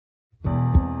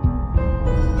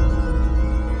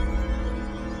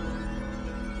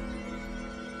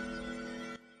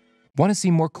Want to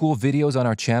see more cool videos on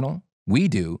our channel? We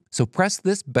do, so press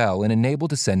this bell and enable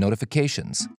to send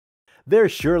notifications. There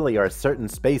surely are certain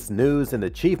space news and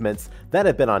achievements that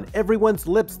have been on everyone's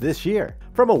lips this year.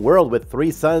 From a world with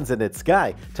 3 suns in its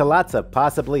sky to lots of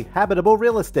possibly habitable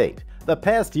real estate, the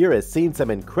past year has seen some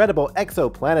incredible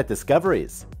exoplanet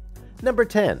discoveries. Number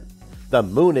 10. The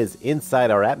moon is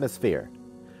inside our atmosphere.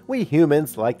 We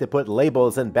humans like to put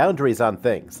labels and boundaries on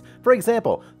things. For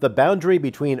example, the boundary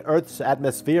between Earth's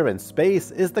atmosphere and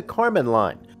space is the Kármán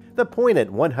line, the point at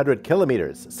 100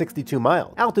 kilometers, 62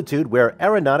 mile altitude where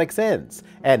aeronautics ends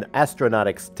and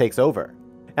astronautics takes over.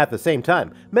 At the same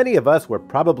time, many of us were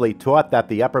probably taught that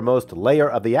the uppermost layer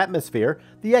of the atmosphere,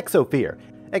 the exosphere,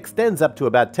 extends up to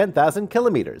about 10,000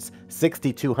 kilometers,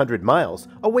 6,200 miles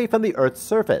away from the Earth's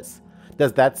surface.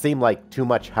 Does that seem like too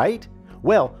much height?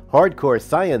 Well, hardcore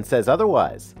science says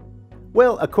otherwise.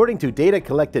 Well, according to data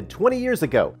collected 20 years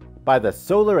ago by the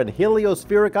Solar and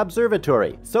Heliospheric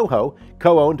Observatory, SOHO,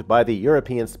 co-owned by the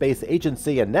European Space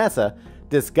Agency and NASA,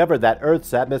 discovered that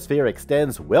Earth's atmosphere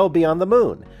extends well beyond the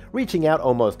moon, reaching out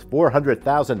almost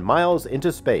 400,000 miles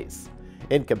into space.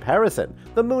 In comparison,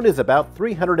 the moon is about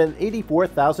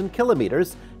 384,000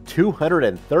 kilometers,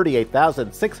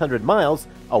 238,600 miles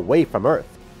away from Earth,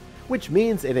 which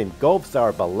means it engulfs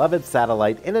our beloved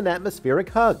satellite in an atmospheric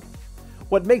hug.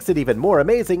 What makes it even more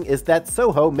amazing is that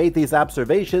SOHO made these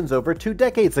observations over 2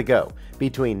 decades ago,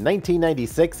 between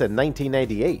 1996 and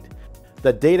 1998.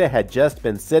 The data had just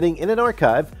been sitting in an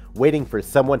archive, waiting for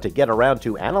someone to get around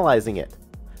to analyzing it.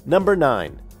 Number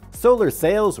 9. Solar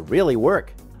sails really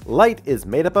work. Light is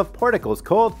made up of particles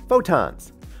called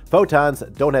photons. Photons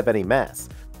don't have any mass,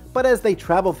 but as they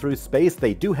travel through space,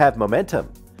 they do have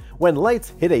momentum. When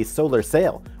lights hit a solar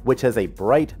sail, which has a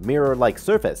bright mirror-like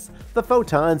surface, the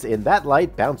photons in that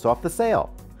light bounce off the sail.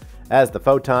 As the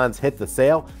photons hit the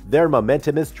sail, their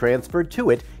momentum is transferred to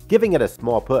it, giving it a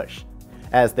small push.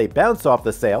 As they bounce off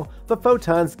the sail, the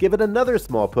photons give it another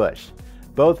small push.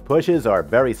 Both pushes are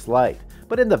very slight,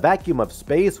 but in the vacuum of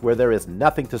space where there is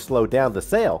nothing to slow down the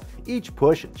sail, each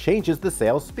push changes the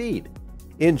sail's speed.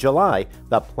 In July,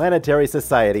 the Planetary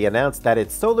Society announced that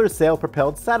its solar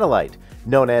sail-propelled satellite,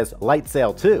 known as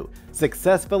LightSail 2,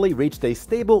 successfully reached a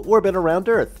stable orbit around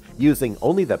Earth using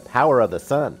only the power of the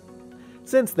sun.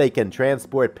 Since they can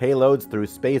transport payloads through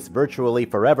space virtually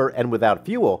forever and without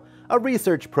fuel, a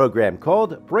research program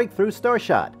called Breakthrough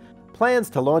Starshot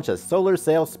plans to launch a solar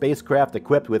sail spacecraft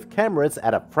equipped with cameras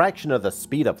at a fraction of the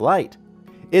speed of light.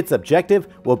 Its objective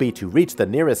will be to reach the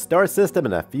nearest star system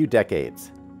in a few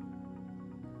decades.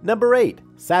 Number 8.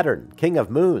 Saturn, King of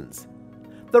Moons.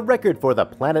 The record for the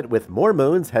planet with more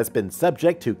moons has been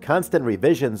subject to constant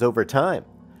revisions over time.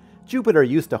 Jupiter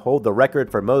used to hold the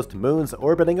record for most moons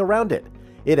orbiting around it.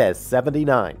 It has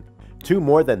 79, 2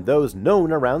 more than those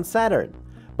known around Saturn.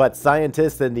 But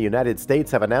scientists in the United States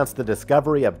have announced the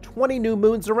discovery of 20 new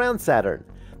moons around Saturn.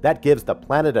 That gives the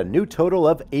planet a new total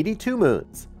of 82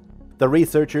 moons. The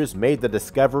researchers made the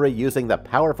discovery using the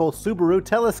powerful Subaru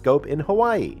telescope in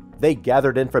Hawaii. They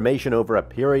gathered information over a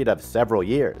period of several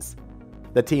years.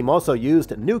 The team also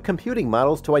used new computing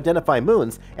models to identify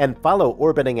moons and follow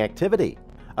orbiting activity.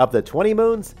 Of the 20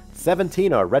 moons,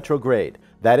 17 are retrograde.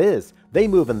 That is, they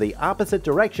move in the opposite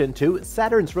direction to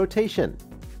Saturn's rotation.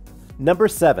 Number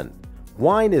 7.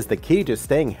 Wine is the key to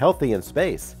staying healthy in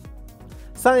space.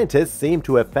 Scientists seem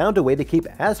to have found a way to keep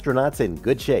astronauts in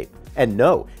good shape. And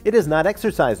no, it is not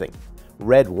exercising.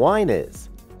 Red wine is.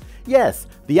 Yes,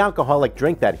 the alcoholic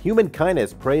drink that humankind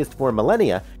has praised for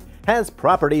millennia has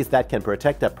properties that can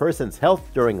protect a person's health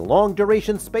during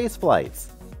long-duration space flights.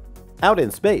 Out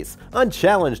in space,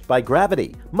 unchallenged by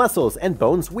gravity, muscles and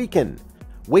bones weaken.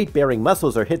 Weight-bearing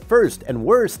muscles are hit first and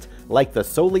worst, like the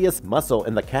soleus muscle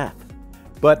in the calf.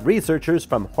 But researchers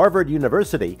from Harvard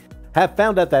University have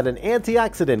found out that an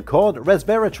antioxidant called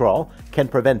resveratrol can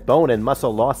prevent bone and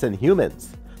muscle loss in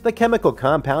humans. The chemical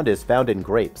compound is found in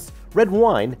grapes, red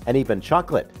wine, and even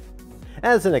chocolate.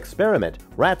 As an experiment,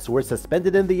 rats were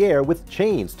suspended in the air with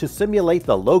chains to simulate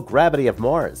the low gravity of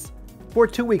Mars. For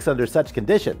 2 weeks under such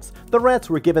conditions, the rats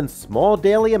were given small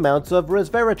daily amounts of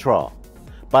resveratrol.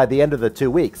 By the end of the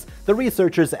 2 weeks, the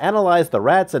researchers analyzed the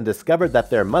rats and discovered that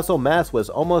their muscle mass was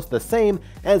almost the same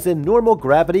as in normal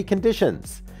gravity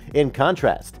conditions. In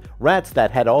contrast, rats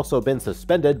that had also been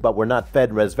suspended but were not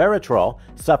fed resveratrol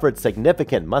suffered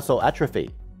significant muscle atrophy.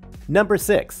 Number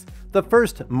 6. The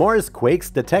first Mars quakes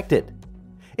detected.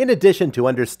 In addition to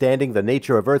understanding the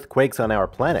nature of earthquakes on our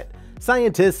planet,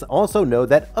 scientists also know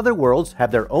that other worlds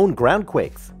have their own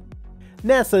groundquakes.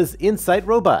 NASA's InSight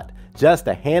robot, just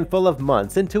a handful of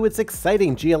months into its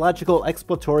exciting geological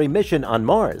exploratory mission on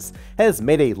Mars, has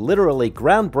made a literally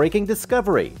groundbreaking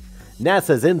discovery.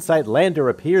 NASA's InSight lander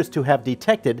appears to have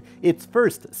detected its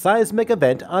first seismic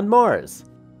event on Mars.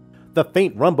 The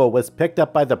faint rumble was picked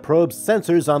up by the probe's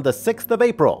sensors on the 6th of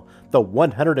April, the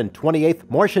 128th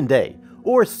Martian day,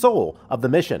 or SOL of the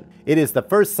mission. It is the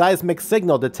first seismic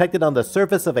signal detected on the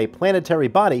surface of a planetary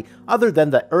body other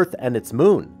than the Earth and its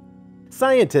moon.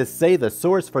 Scientists say the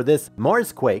source for this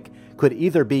Marsquake could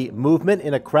either be movement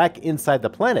in a crack inside the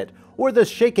planet or the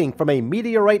shaking from a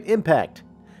meteorite impact.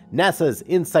 NASA's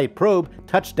InSight probe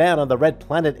touched down on the red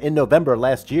planet in November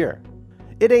last year.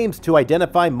 It aims to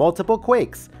identify multiple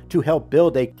quakes to help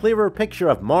build a clearer picture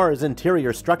of Mars'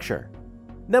 interior structure.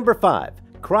 Number 5.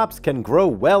 Crops can grow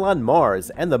well on Mars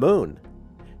and the Moon.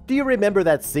 Do you remember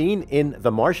that scene in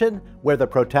The Martian where the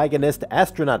protagonist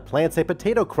astronaut plants a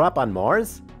potato crop on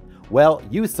Mars? Well,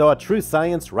 you saw true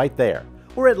science right there,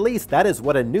 or at least that is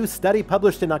what a new study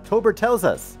published in October tells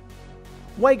us.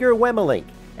 Weiger Wemelink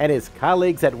and his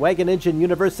colleagues at Wageningen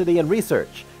University and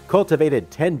Research cultivated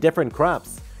 10 different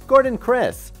crops: garden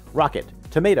cress, rocket,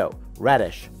 tomato,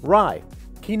 radish, rye,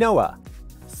 quinoa,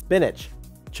 spinach,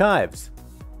 chives,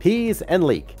 peas, and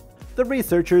leek. The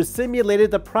researchers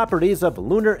simulated the properties of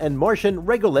lunar and Martian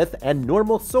regolith and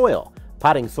normal soil,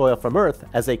 potting soil from Earth,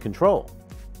 as a control.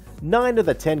 9 of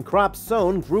the 10 crops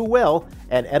sown grew well,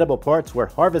 and edible parts were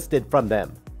harvested from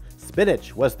them.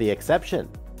 Spinach was the exception.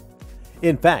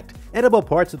 In fact, edible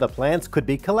parts of the plants could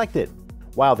be collected,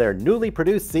 while their newly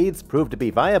produced seeds proved to be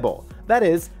viable. That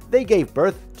is, they gave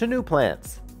birth to new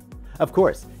plants. Of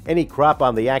course, any crop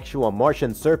on the actual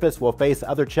Martian surface will face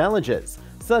other challenges,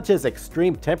 such as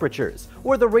extreme temperatures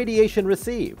or the radiation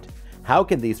received. How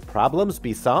can these problems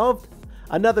be solved?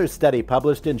 Another study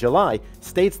published in July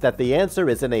states that the answer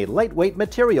is in a lightweight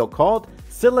material called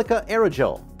silica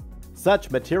aerogel.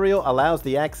 Such material allows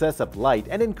the access of light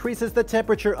and increases the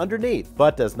temperature underneath,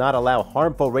 but does not allow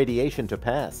harmful radiation to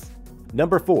pass.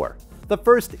 Number 4. The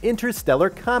first interstellar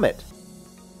comet.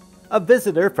 A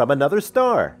visitor from another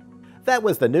star. That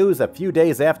was the news a few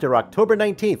days after October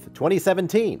 19,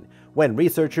 2017, when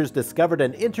researchers discovered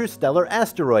an interstellar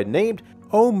asteroid named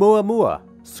Oumuamua,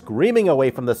 screaming away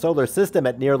from the solar system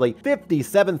at nearly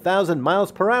 57,000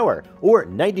 miles per hour, or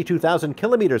 92,000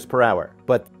 kilometers per hour.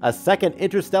 But a second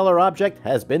interstellar object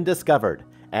has been discovered.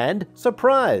 And,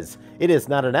 surprise, it is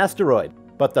not an asteroid,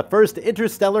 but the first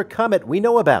interstellar comet we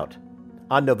know about.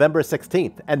 On November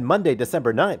 16th and Monday,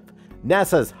 December 9th,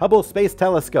 NASA's Hubble Space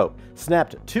Telescope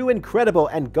snapped 2 incredible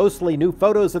and ghostly new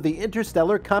photos of the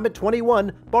interstellar Comet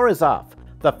 21 Borisov,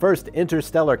 the first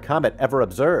interstellar comet ever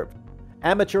observed.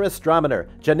 Amateur astronomer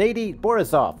Gennady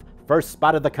Borisov first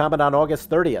spotted the comet on August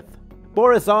 30th.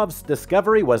 Borisov's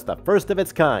discovery was the first of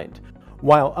its kind,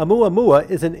 while Oumuamua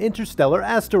is an interstellar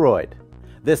asteroid.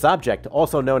 This object,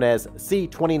 also known as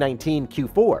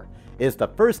C2019Q4, is the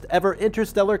first ever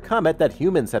interstellar comet that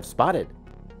humans have spotted.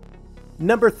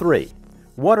 Number 3.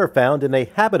 Water found in a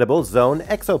habitable zone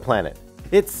exoplanet.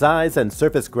 Its size and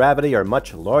surface gravity are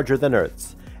much larger than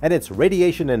Earth's, and its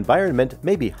radiation environment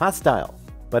may be hostile.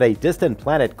 But a distant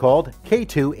planet called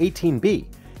K2-18b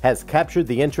has captured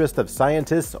the interest of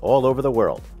scientists all over the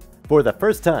world. For the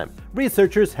first time,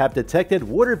 researchers have detected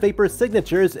water vapor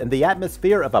signatures in the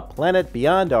atmosphere of a planet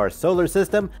beyond our solar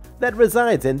system that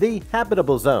resides in the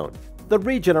habitable zone, the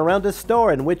region around a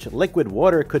star in which liquid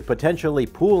water could potentially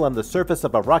pool on the surface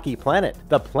of a rocky planet.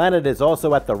 The planet is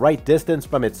also at the right distance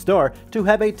from its star to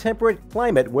have a temperate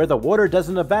climate where the water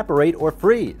doesn't evaporate or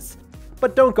freeze.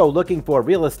 But don't go looking for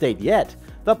real estate yet.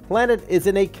 The planet is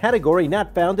in a category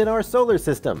not found in our solar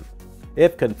system.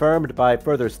 If confirmed by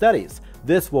further studies,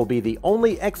 this will be the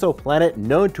only exoplanet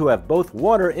known to have both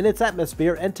water in its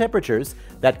atmosphere and temperatures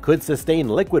that could sustain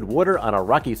liquid water on a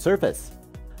rocky surface.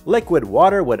 Liquid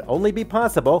water would only be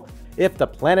possible if the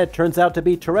planet turns out to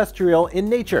be terrestrial in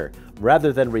nature,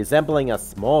 rather than resembling a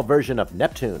small version of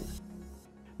Neptune.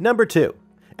 Number 2.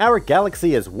 Our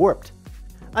galaxy is warped.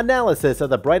 Analysis of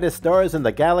the brightest stars in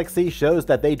the galaxy shows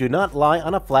that they do not lie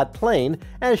on a flat plane,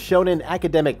 as shown in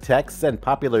academic texts and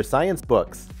popular science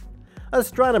books.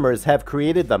 Astronomers have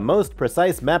created the most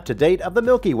precise map to date of the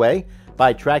Milky Way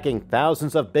by tracking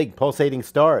thousands of big pulsating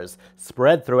stars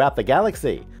spread throughout the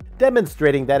galaxy,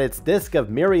 demonstrating that its disk of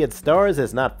myriad stars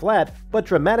is not flat, but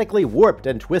dramatically warped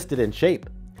and twisted in shape.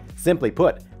 Simply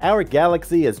put, our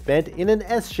galaxy is bent in an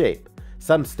S shape.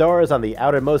 Some stars on the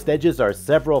outermost edges are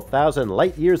several thousand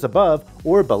light years above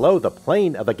or below the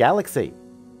plane of the galaxy.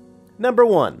 Number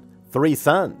 1. 3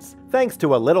 suns. Thanks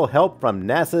to a little help from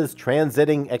NASA's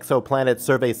Transiting Exoplanet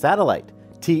Survey Satellite,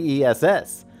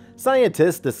 TESS,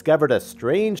 scientists discovered a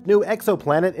strange new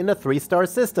exoplanet in a 3-star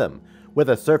system,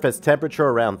 with a surface temperature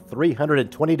around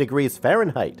 320 degrees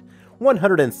Fahrenheit,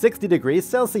 160 degrees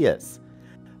Celsius.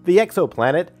 The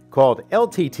exoplanet, called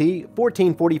LTT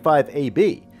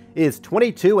 1445AB, is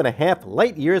 22.5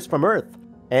 light-years from Earth,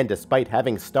 and despite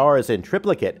having stars in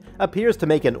triplicate, appears to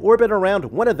make an orbit around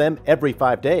one of them every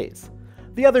 5 days.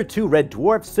 The other two red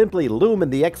dwarfs simply loom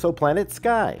in the exoplanet's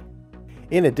sky.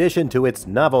 In addition to its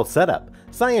novel setup,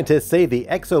 scientists say the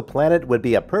exoplanet would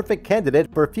be a perfect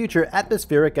candidate for future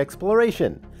atmospheric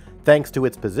exploration, thanks to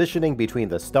its positioning between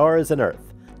the stars and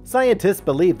Earth. Scientists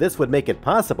believe this would make it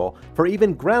possible for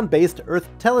even ground-based Earth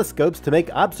telescopes to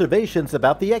make observations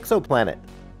about the exoplanet.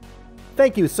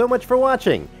 Thank you so much for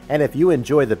watching, and if you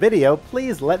enjoy the video,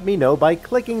 please let me know by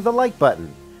clicking the like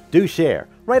button. Do share,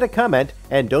 write a comment,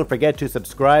 and don't forget to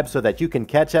subscribe so that you can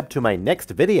catch up to my next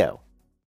video.